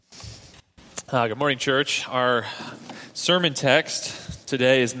Good morning, church. Our sermon text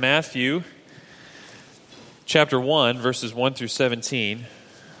today is Matthew chapter 1, verses 1 through 17.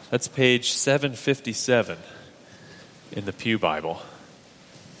 That's page 757 in the Pew Bible.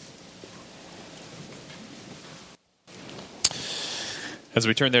 As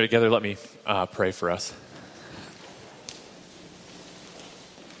we turn there together, let me pray for us.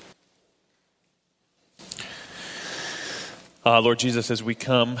 Lord Jesus, as we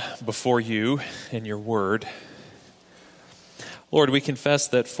come before you in your word, Lord, we confess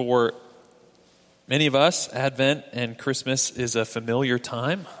that for many of us, Advent and Christmas is a familiar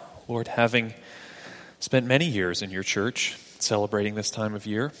time. Lord, having spent many years in your church celebrating this time of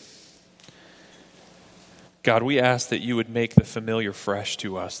year, God, we ask that you would make the familiar fresh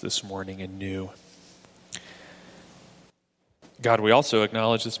to us this morning and new. God, we also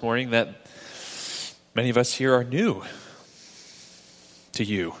acknowledge this morning that many of us here are new to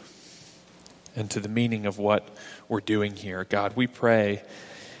you and to the meaning of what we're doing here. God, we pray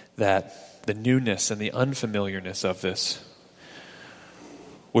that the newness and the unfamiliarness of this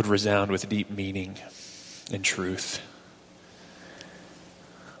would resound with deep meaning and truth.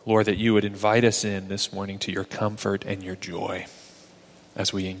 Lord, that you would invite us in this morning to your comfort and your joy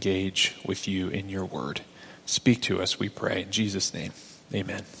as we engage with you in your word. Speak to us, we pray. In Jesus' name,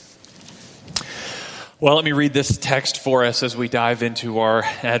 amen. Well, let me read this text for us as we dive into our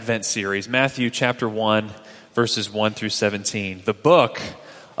Advent series. Matthew chapter 1, verses 1 through 17. The book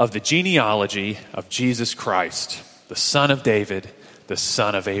of the genealogy of Jesus Christ, the son of David, the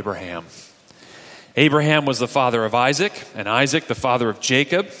son of Abraham. Abraham was the father of Isaac, and Isaac the father of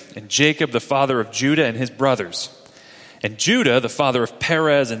Jacob, and Jacob the father of Judah and his brothers, and Judah the father of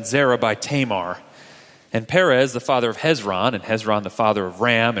Perez and Zerah by Tamar, and Perez the father of Hezron, and Hezron the father of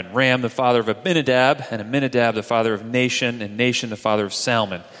Ram, and Ram the father of Abinadab, and Aminadab the father of Nahshon, and Nahshon the father of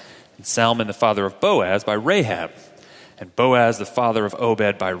Salmon, and Salmon the father of Boaz by Rahab, and Boaz the father of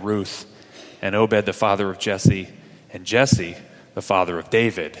Obed by Ruth, and Obed the father of Jesse, and Jesse the father of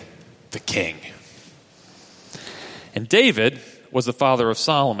David, the king. And David was the father of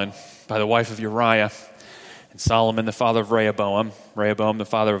Solomon by the wife of Uriah, and Solomon the father of Rehoboam, Rehoboam the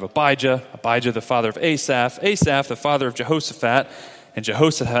father of Abijah, Abijah the father of Asaph, Asaph the father of Jehoshaphat, and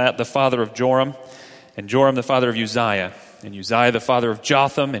Jehoshaphat the father of Joram, and Joram the father of Uzziah, and Uzziah the father of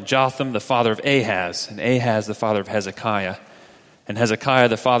Jotham, and Jotham the father of Ahaz, and Ahaz the father of Hezekiah, and Hezekiah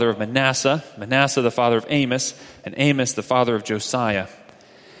the father of Manasseh, Manasseh the father of Amos, and Amos the father of Josiah,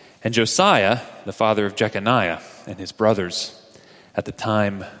 and Josiah the father of Jeconiah and his brothers at the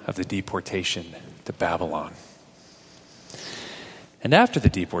time of the deportation to Babylon. And after the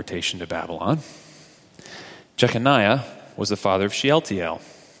deportation to Babylon, Jeconiah was the father of Shealtiel,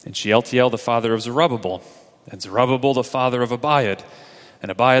 and Shealtiel the father of Zerubbabel, and Zerubbabel the father of Abiad, and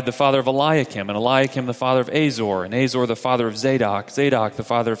Abiad the father of Eliakim, and Eliakim the father of Azor, and Azor the father of Zadok, Zadok the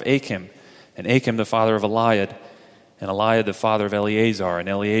father of Achim, and Achim the father of Eliad, and Eliad the father of Eleazar, and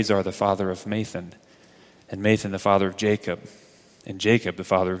Eleazar the father of Mathan, and Mathan the father of Jacob, and Jacob the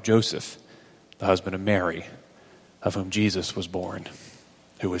father of Joseph, the husband of Mary, of whom Jesus was born,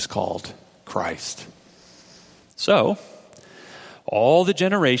 who is called Christ. So, all the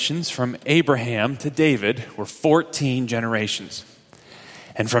generations from Abraham to David were 14 generations.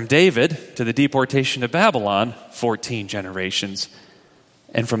 And from David to the deportation to Babylon, 14 generations.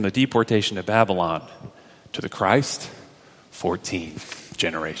 And from the deportation to Babylon to the Christ, 14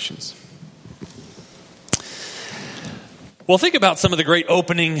 generations. Well, think about some of the great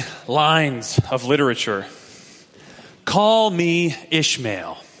opening lines of literature. Call me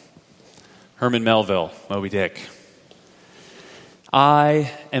Ishmael. Herman Melville, Moby Dick.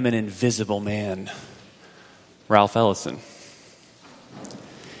 I am an invisible man. Ralph Ellison.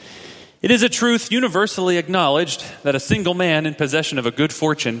 It is a truth universally acknowledged that a single man in possession of a good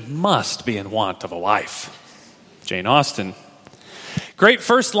fortune must be in want of a wife. Jane Austen. Great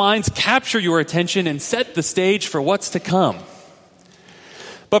first lines capture your attention and set the stage for what's to come.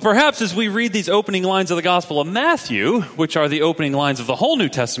 But perhaps as we read these opening lines of the Gospel of Matthew, which are the opening lines of the whole New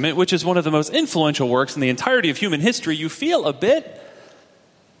Testament, which is one of the most influential works in the entirety of human history, you feel a bit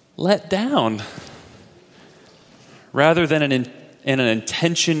let down. Rather than in an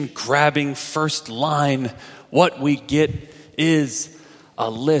attention-grabbing first line, what we get is a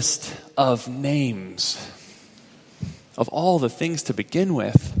list of names. Of all the things to begin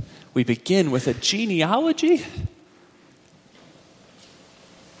with, we begin with a genealogy.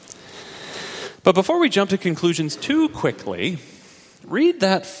 But before we jump to conclusions too quickly, read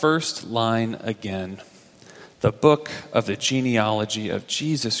that first line again. The book of the genealogy of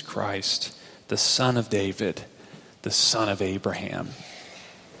Jesus Christ, the son of David, the son of Abraham.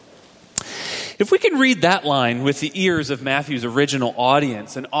 If we can read that line with the ears of Matthew's original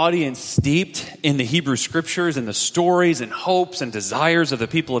audience, an audience steeped in the Hebrew scriptures and the stories and hopes and desires of the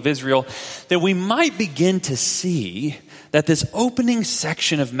people of Israel, then we might begin to see that this opening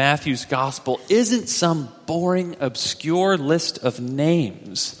section of Matthew's gospel isn't some boring, obscure list of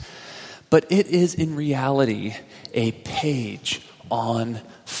names, but it is in reality a page on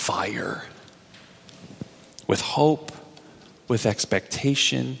fire with hope, with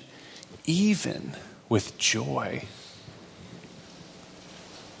expectation, even with joy.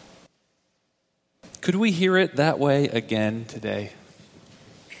 Could we hear it that way again today?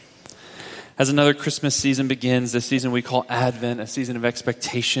 As another Christmas season begins, this season we call Advent, a season of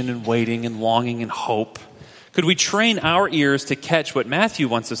expectation and waiting and longing and hope, could we train our ears to catch what Matthew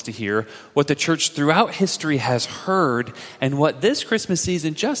wants us to hear, what the church throughout history has heard, and what this Christmas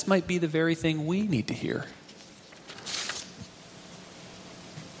season just might be the very thing we need to hear?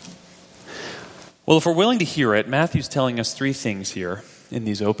 Well, if we're willing to hear it, Matthew's telling us three things here in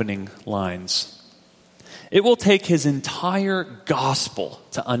these opening lines. It will take his entire gospel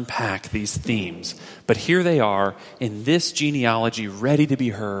to unpack these themes, but here they are in this genealogy, ready to be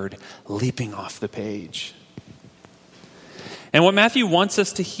heard, leaping off the page. And what Matthew wants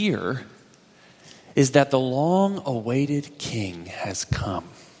us to hear is that the long-awaited king has come.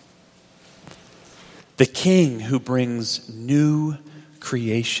 The king who brings new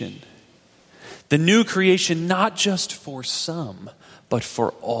creation. The new creation not just for some, but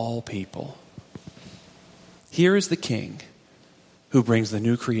for all people. Here is the king who brings the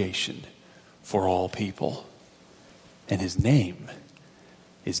new creation for all people. And his name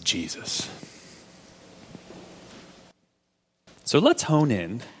is Jesus. So let's hone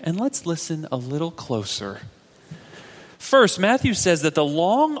in and let's listen a little closer. First, Matthew says that the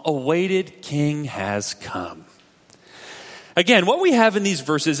long-awaited king has come. Again, what we have in these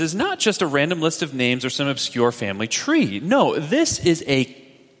verses is not just a random list of names or some obscure family tree. No, this is a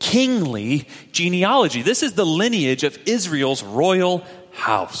kingly genealogy. This is the lineage of Israel's royal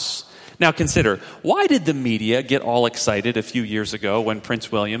house. Now consider, why did the media get all excited a few years ago when Prince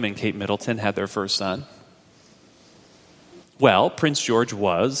William and Kate Middleton had their first son? Well, Prince George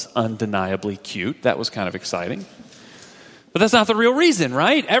was undeniably cute. That was kind of exciting. But that's not the real reason,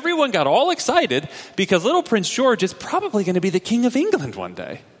 right? Everyone got all excited because little Prince George is probably going to be the King of England one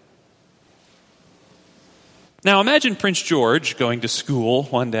day. Now imagine Prince George going to school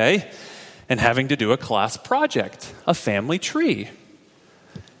one day and having to do a class project, a family tree.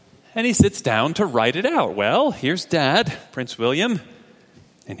 And he sits down to write it out. Well, here's Dad, Prince William,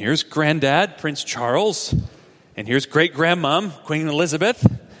 and here's Granddad, Prince Charles, and here's great-grandmom, Queen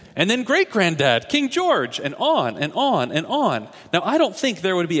Elizabeth, and then great-granddad, King George, and on and on and on. Now, I don't think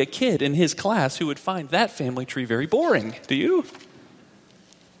there would be a kid in his class who would find that family tree very boring. Do you?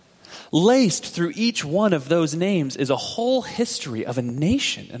 Laced through each one of those names is a whole history of a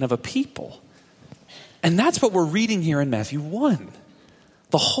nation and of a people. And that's what we're reading here in Matthew 1.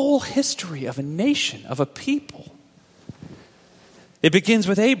 The whole history of a nation, of a people. It begins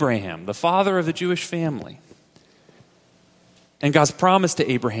with Abraham, the father of the Jewish family. And God's promise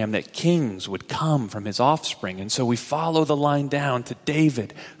to Abraham that kings would come from his offspring. And so we follow the line down to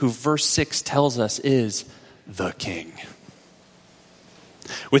David, who verse 6 tells us is the king.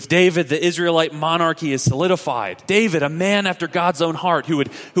 With David, the Israelite monarchy is solidified. David, a man after God's own heart, who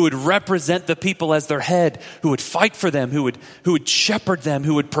would represent the people as their head, who would fight for them, who would shepherd them,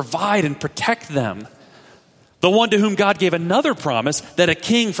 who would provide and protect them. The one to whom God gave another promise that a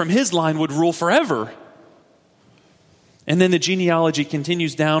king from his line would rule forever. And then the genealogy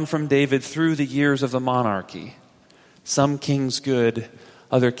continues down from David through the years of the monarchy. Some kings good,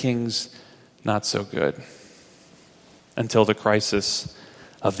 other kings not so good. Until the crisis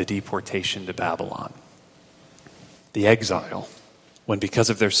of the deportation to Babylon. The exile, when because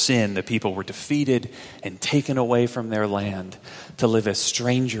of their sin, the people were defeated and taken away from their land to live as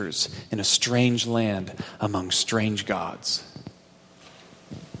strangers in a strange land among strange gods.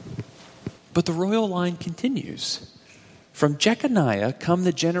 But the royal line continues. From Jeconiah come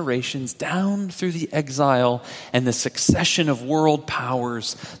the generations down through the exile and the succession of world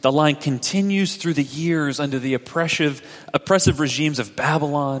powers. The line continues through the years under the oppressive regimes of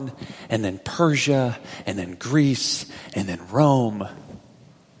Babylon, and then Persia, and then Greece, and then Rome.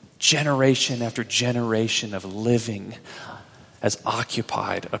 Generation after generation of living as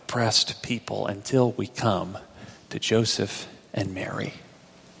occupied, oppressed people until we come to Joseph and Mary.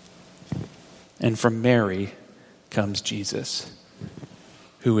 And from Mary comes Jesus,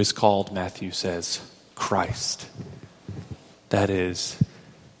 who is called, Matthew says, Christ. That is,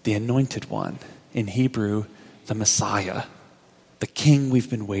 the anointed one. In Hebrew, the Messiah, the king we've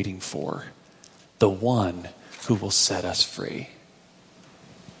been waiting for, the one who will set us free.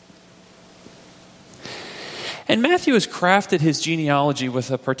 And Matthew has crafted his genealogy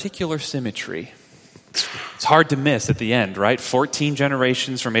with a particular symmetry. It's hard to miss at the end, right? 14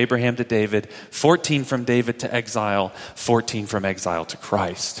 generations from Abraham to David, 14 from David to exile, 14 from exile to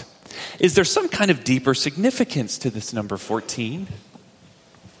Christ. Is there some kind of deeper significance to this number 14?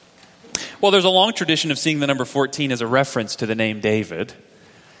 Well, there's a long tradition of seeing the number 14 as a reference to the name David.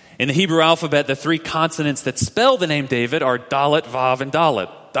 In the Hebrew alphabet, the three consonants that spell the name David are Dalet, Vav, and Dalet.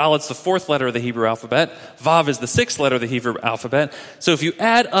 Dalet's the fourth letter of the Hebrew alphabet. Vav is the sixth letter of the Hebrew alphabet. So if you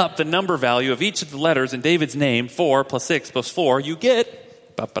add up the number value of each of the letters in David's name, 4 plus 6 plus 4, you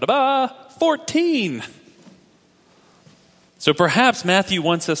get 14. So perhaps Matthew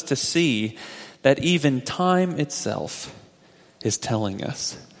wants us to see that even time itself is telling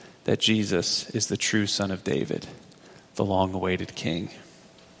us that Jesus is the true Son of David, the long-awaited King.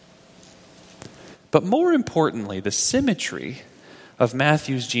 But more importantly, the symmetry of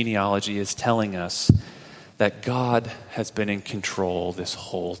Matthew's genealogy is telling us that God has been in control this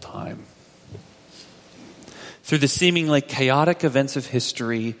whole time. Through the seemingly chaotic events of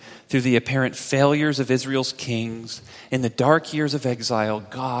history, through the apparent failures of Israel's kings, in the dark years of exile,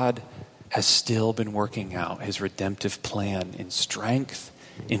 God has still been working out his redemptive plan in strength,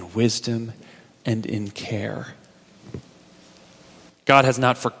 in wisdom, and in care. God has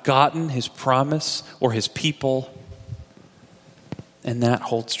not forgotten his promise or his people, and that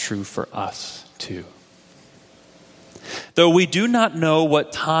holds true for us too. Though we do not know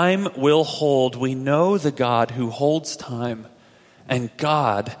what time will hold, we know the God who holds time. And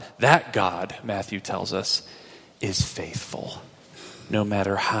God, that God, Matthew tells us, is faithful, no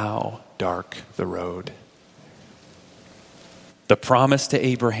matter how dark the road. The promise to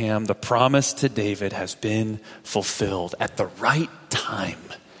Abraham, the promise to David has been fulfilled. At the right time,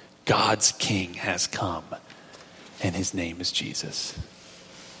 God's King has come, and his name is Jesus.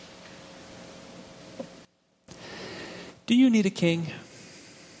 Do you need a king?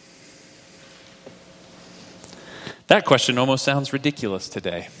 That question almost sounds ridiculous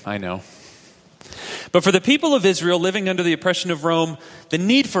today, I know. But for the people of Israel living under the oppression of Rome, the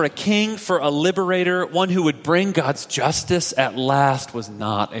need for a king, for a liberator, one who would bring God's justice at last, was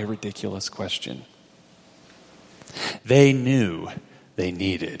not a ridiculous question. They knew they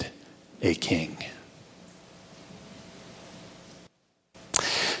needed a king.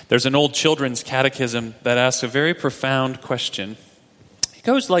 There's an old children's catechism that asks a very profound question. It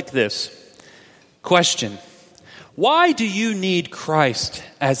goes like this. Question: why do you need Christ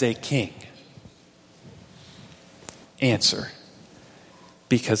as a king? Answer: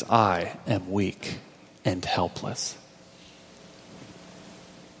 because I am weak and helpless.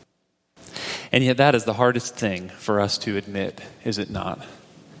 And yet that is the hardest thing for us to admit, is it not?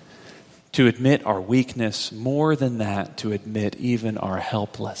 To admit our weakness, more than that, to admit even our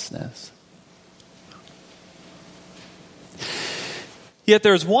helplessness. Yet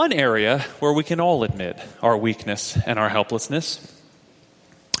there's one area where we can all admit our weakness and our helplessness.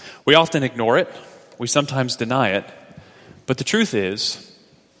 We often ignore it. We sometimes deny it. But the truth is,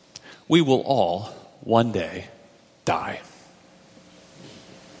 we will all one day die.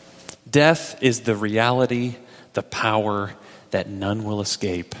 Death is the reality, the power that none will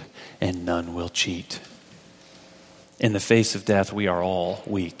escape and none will cheat. In the face of death, we are all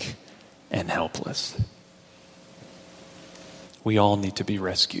weak and helpless. We all need to be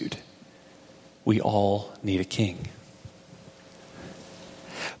rescued. We all need a king.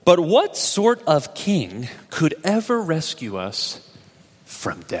 But what sort of king could ever rescue us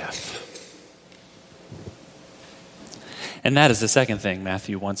from death? And that is the second thing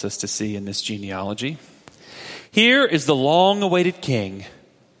Matthew wants us to see in this genealogy. Here is the long-awaited king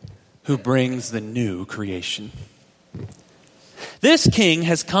who brings the new creation. This king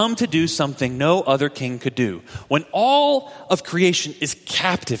has come to do something no other king could do. When all of creation is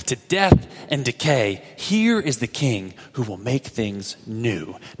captive to death and decay, here is the king who will make things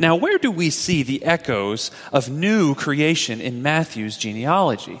new. Now, where do we see the echoes of new creation in Matthew's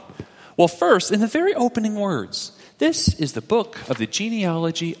genealogy? Well, first, in the very opening words, this is the book of the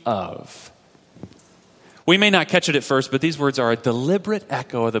genealogy of. We may not catch it at first, but these words are a deliberate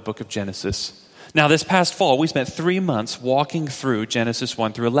echo of the book of Genesis. Now, this past fall, we spent 3 months walking through Genesis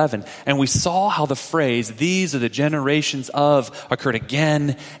 1 through 11, and we saw how the phrase, "these are the generations of," occurred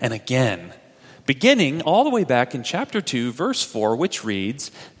again and again, beginning all the way back in chapter 2, verse 4, which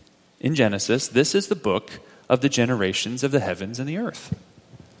reads, in Genesis, "This is the book of the generations of the heavens and the earth."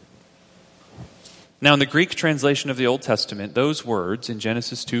 Now, in the Greek translation of the Old Testament, those words in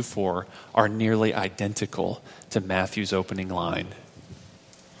Genesis 2:4 are nearly identical to Matthew's opening line.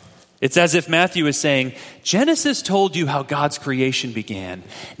 It's as if Matthew is saying, Genesis told you how God's creation began.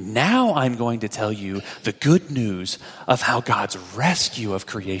 Now I'm going to tell you the good news of how God's rescue of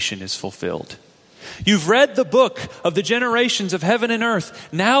creation is fulfilled. You've read the book of the generations of heaven and earth.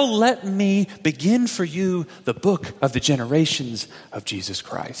 Now let me begin for you the book of the generations of Jesus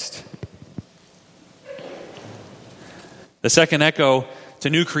Christ. The second echo to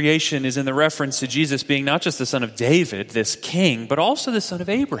new creation is in the reference to Jesus being not just the son of David, this king, but also the son of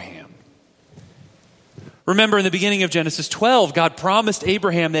Abraham. Remember in the beginning of Genesis 12, God promised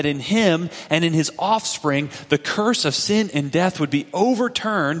Abraham that in him and in his offspring, the curse of sin and death would be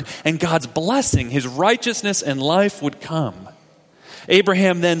overturned and God's blessing, his righteousness and life would come.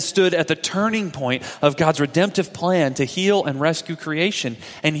 Abraham then stood at the turning point of God's redemptive plan to heal and rescue creation.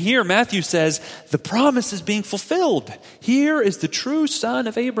 And here Matthew says, the promise is being fulfilled. Here is the true son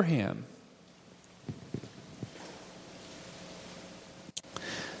of Abraham.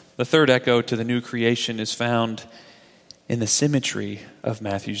 The third echo to the new creation is found in the symmetry of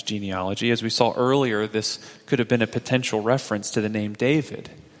Matthew's genealogy. As we saw earlier, this could have been a potential reference to the name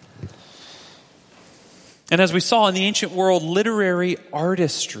David. And as we saw in the ancient world, literary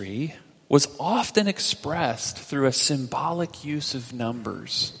artistry was often expressed through a symbolic use of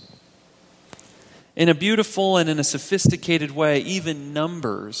numbers. In a beautiful and in a sophisticated way, even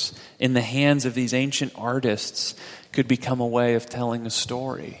numbers in the hands of these ancient artists could become a way of telling a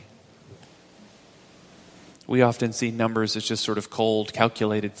story. We often see numbers as just sort of cold,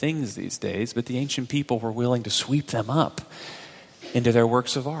 calculated things these days, but the ancient people were willing to sweep them up into their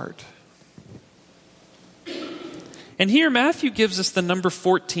works of art. And here Matthew gives us the number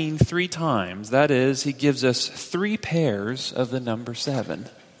 14 3 times. That is, he gives us 3 pairs of the number 7.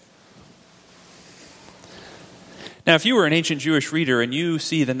 Now, if you were an ancient Jewish reader and you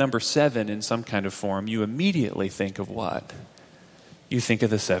see the number 7 in some kind of form, you immediately think of what? You think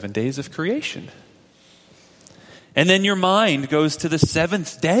of the 7 days of creation. And then your mind goes to the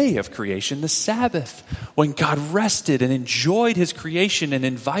 7th day of creation, the Sabbath, when God rested and enjoyed his creation and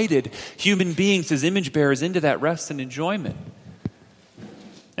invited human beings, his image bearers, into that rest and enjoyment.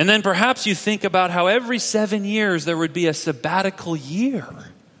 And then perhaps you think about how every 7 years there would be a sabbatical year.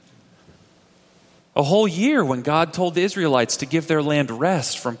 A whole year when God told the Israelites to give their land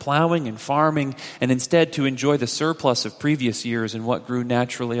rest from plowing and farming and instead to enjoy the surplus of previous years and what grew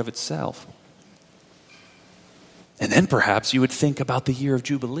naturally of itself. And then perhaps you would think about the year of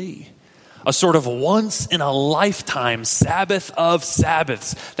Jubilee, a sort of once-in-a-lifetime Sabbath of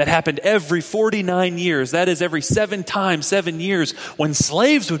Sabbaths that happened every 49 years. That is, every 7 times 7 years, when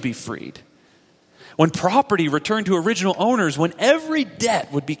slaves would be freed, when property returned to original owners, when every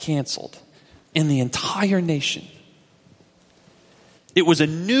debt would be canceled in the entire nation. It was a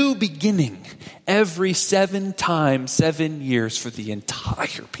new beginning every 7 times 7 years for the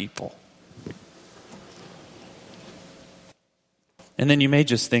entire people. And then you may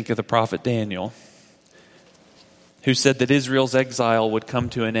just think of the prophet Daniel, who said that Israel's exile would come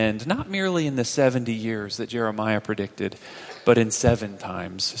to an end, not merely in the 70 years that Jeremiah predicted, but in 7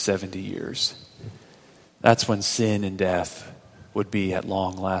 times 70 years. That's when sin and death would be at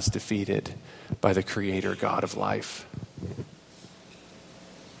long last defeated by the Creator God of life.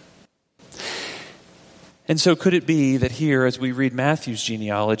 And so could it be that here, as we read Matthew's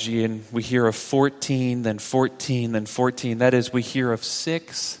genealogy and we hear of 14, then 14, then 14, that is, we hear of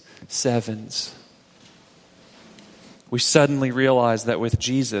 6 sevens, we suddenly realize that with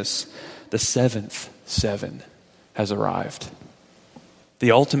Jesus, the 7th 7 has arrived.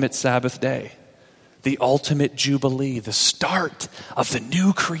 The ultimate Sabbath day, the ultimate Jubilee, the start of the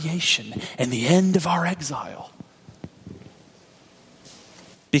new creation and the end of our exile.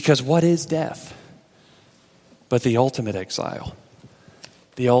 Because what is death but the ultimate exile,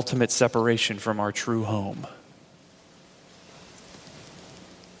 the ultimate separation from our true home?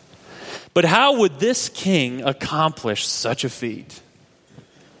 But how would this king accomplish such a feat?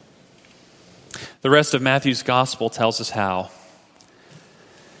 The rest of Matthew's gospel tells us how.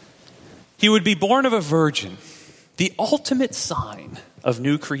 He would be born of a virgin, the ultimate sign of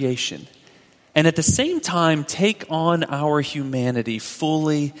new creation, and at the same time take on our humanity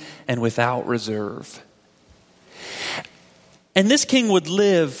fully and without reserve. And this king would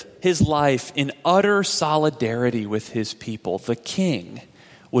live his life in utter solidarity with his people. The king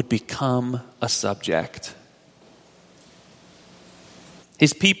would become a subject.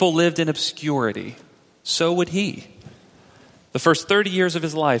 His people lived in obscurity. So would he. The first 30 years of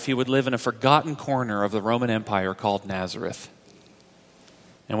his life, he would live in a forgotten corner of the Roman Empire called Nazareth.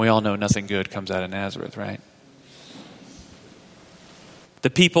 And we all know nothing good comes out of Nazareth, right? The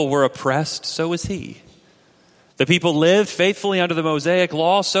people were oppressed, so was he. The people lived faithfully under the Mosaic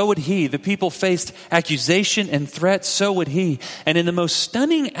law, so would he. The people faced accusation and threat, so would he. And in the most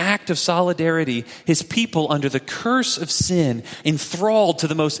stunning act of solidarity, his people, under the curse of sin, enthralled to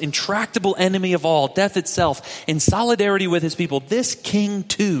the most intractable enemy of all, death itself, in solidarity with his people, this king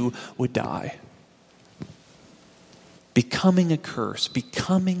too would die. Becoming a curse,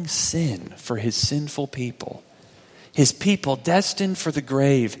 becoming sin for his sinful people. His people destined for the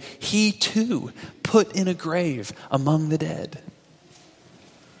grave, he too put in a grave among the dead.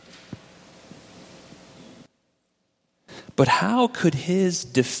 But how could his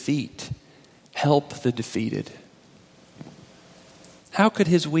defeat help the defeated? How could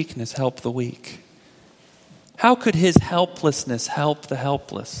his weakness help the weak? How could his helplessness help the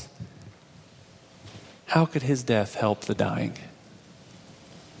helpless? How could his death help the dying?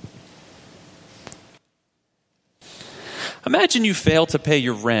 Imagine you fail to pay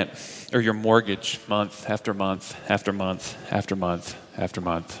your rent or your mortgage month after month after month after month after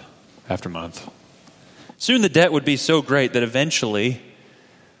month after month. Soon the debt would be so great that eventually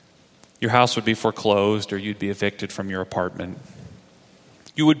your house would be foreclosed or you'd be evicted from your apartment.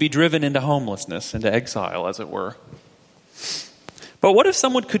 You would be driven into homelessness, into exile, as it were. But what if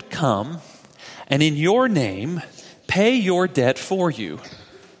someone could come and in your name pay your debt for you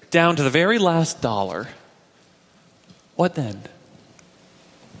down to the very last dollar? What then?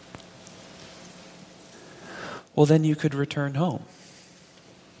 Well, then you could return home.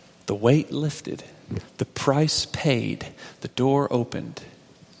 The weight lifted, the price paid, the door opened.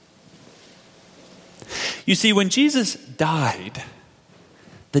 You see, when Jesus died,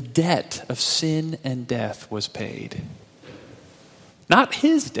 the debt of sin and death was paid. Not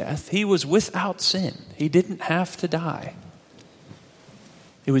his death. He was without sin. He didn't have to die.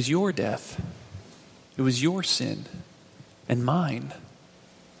 It was your death. It was your sin and mine.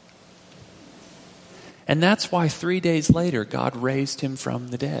 And that's why 3 days later, God raised him from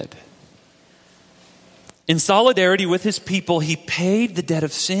the dead. In solidarity with his people, he paid the debt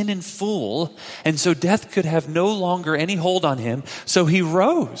of sin in full, and so death could have no longer any hold on him. So he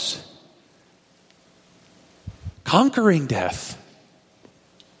rose, conquering death.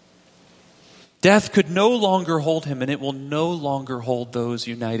 Death could no longer hold him, and it will no longer hold those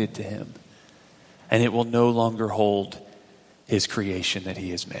united to him. And it will no longer hold his creation that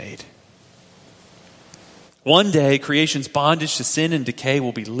he has made. One day, creation's bondage to sin and decay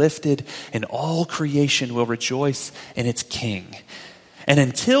will be lifted, and all creation will rejoice in its King. And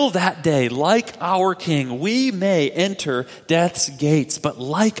until that day, like our King, we may enter death's gates, but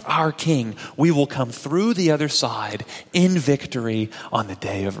like our King, we will come through the other side in victory on the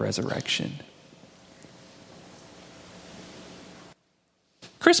day of resurrection.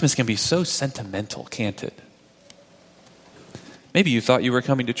 Christmas can be so sentimental, can't it? Maybe you thought you were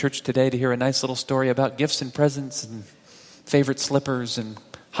coming to church today to hear a nice little story about gifts and presents and favorite slippers and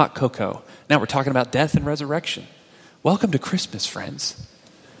hot cocoa. Now we're talking about death and resurrection. Welcome to Christmas, friends.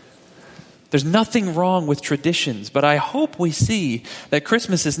 There's nothing wrong with traditions, but I hope we see that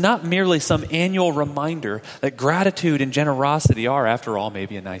Christmas is not merely some annual reminder that gratitude and generosity are, after all,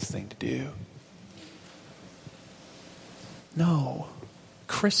 maybe a nice thing to do. No.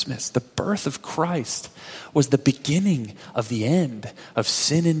 Christmas, the birth of Christ, was the beginning of the end of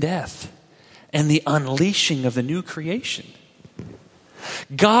sin and death and the unleashing of the new creation.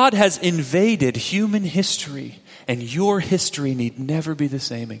 God has invaded human history, and your history need never be the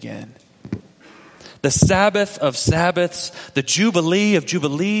same again. The Sabbath of Sabbaths, the Jubilee of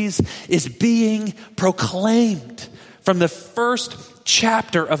Jubilees is being proclaimed from the first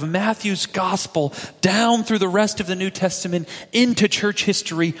chapter of Matthew's gospel down through the rest of the New Testament into church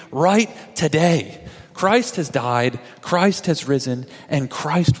history right today. Christ has died, Christ has risen, and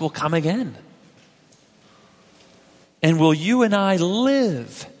Christ will come again. And will you and I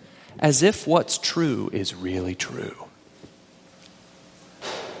live as if what's true is really true?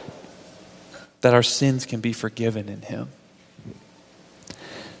 That our sins can be forgiven in him.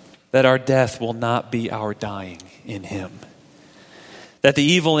 That our death will not be our dying in him. That the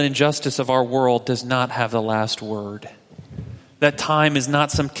evil and injustice of our world does not have the last word. That time is not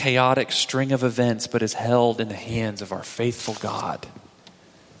some chaotic string of events, but is held in the hands of our faithful God.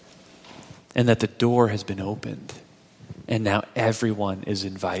 And that the door has been opened, and now everyone is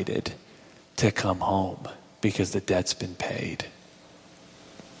invited to come home because the debt's been paid.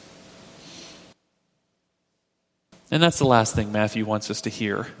 And that's the last thing Matthew wants us to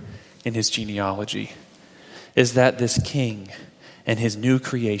hear in his genealogy, is that this king and his new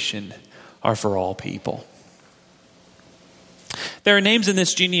creation are for all people. There are names in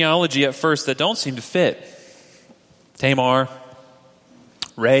this genealogy at first that don't seem to fit. Tamar,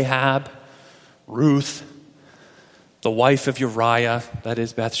 Rahab, Ruth, the wife of Uriah, that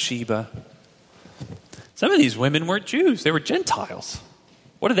is Bathsheba. Some of these women weren't Jews, they were Gentiles.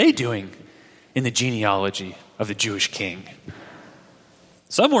 What are they doing in the genealogy of the Jewish king?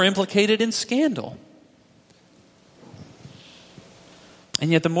 Some were implicated in scandal.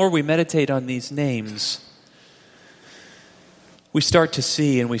 And yet the more we meditate on these names, we start to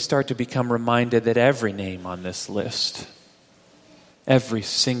see and we start to become reminded that every name on this list, every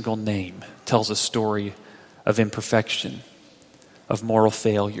single name, tells a story of imperfection, of moral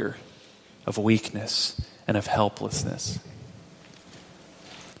failure, of weakness, and of helplessness.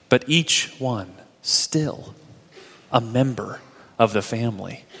 But each one still a member of the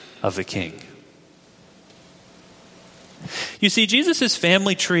family of the King. You see, Jesus'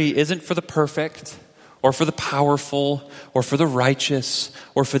 family tree isn't for the perfect, or for the powerful, or for the righteous,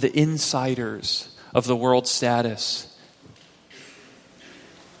 or for the insiders of the world's status.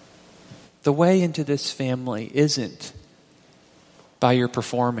 The way into this family isn't by your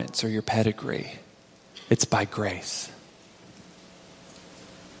performance or your pedigree. It's by grace.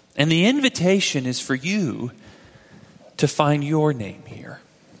 And the invitation is for you to find your name here.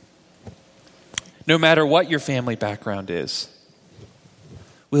 No matter what your family background is,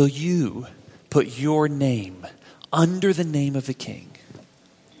 will you put your name under the name of the King?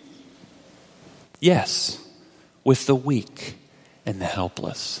 Yes, with the weak and the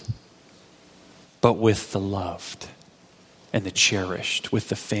helpless, but with the loved and the cherished, with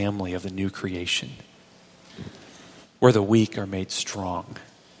the family of the new creation, where the weak are made strong,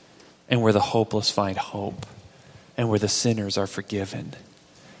 and where the hopeless find hope, and where the sinners are forgiven,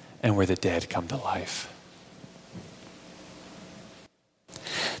 and where the dead come to life.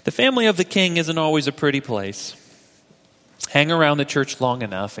 The family of the King isn't always a pretty place. Hang around the church long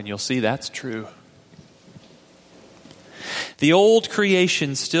enough and you'll see that's true. The old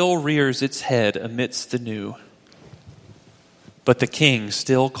creation still rears its head amidst the new, but the King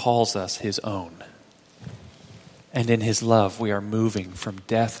still calls us his own. And in his love, we are moving from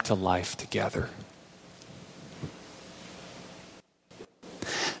death to life together.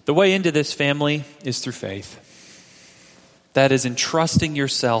 The way into this family is through faith. That is entrusting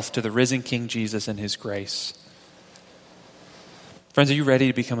yourself to the risen King Jesus and his grace. Friends, are you ready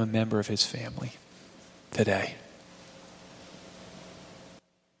to become a member of his family today?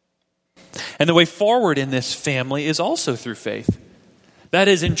 And the way forward in this family is also through faith. That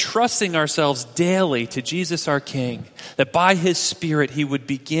is entrusting ourselves daily to Jesus our King, that by his Spirit he would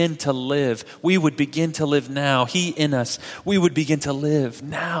begin to live. We would begin to live now. He in us. We would begin to live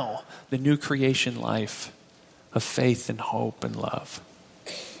now the new creation life of faith and hope and love.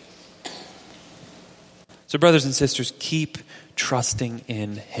 So brothers and sisters, keep trusting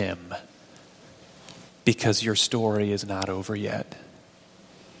in him, because your story is not over yet.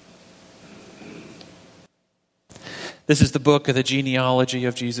 This is the book of the genealogy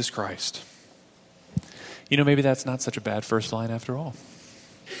of Jesus Christ. You know, maybe that's not such a bad first line after all.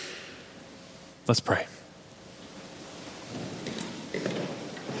 Let's pray.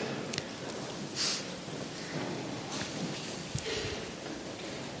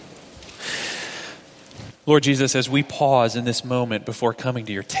 Lord Jesus, as we pause in this moment before coming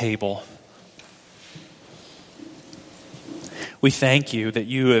to your table, we thank you that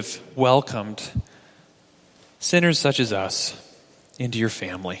you have welcomed sinners such as us into your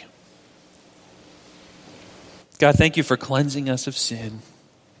family. God, thank you for cleansing us of sin.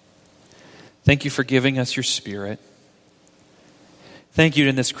 Thank you for giving us your Spirit. Thank you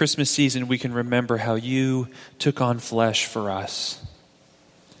in this Christmas season we can remember how you took on flesh for us.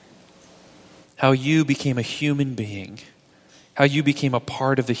 How you became a human being. How you became a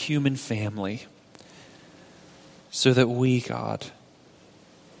part of the human family. So that we, God,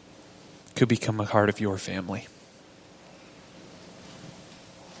 could become a part of your family.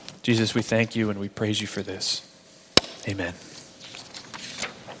 Jesus, we thank you and we praise you for this. Amen.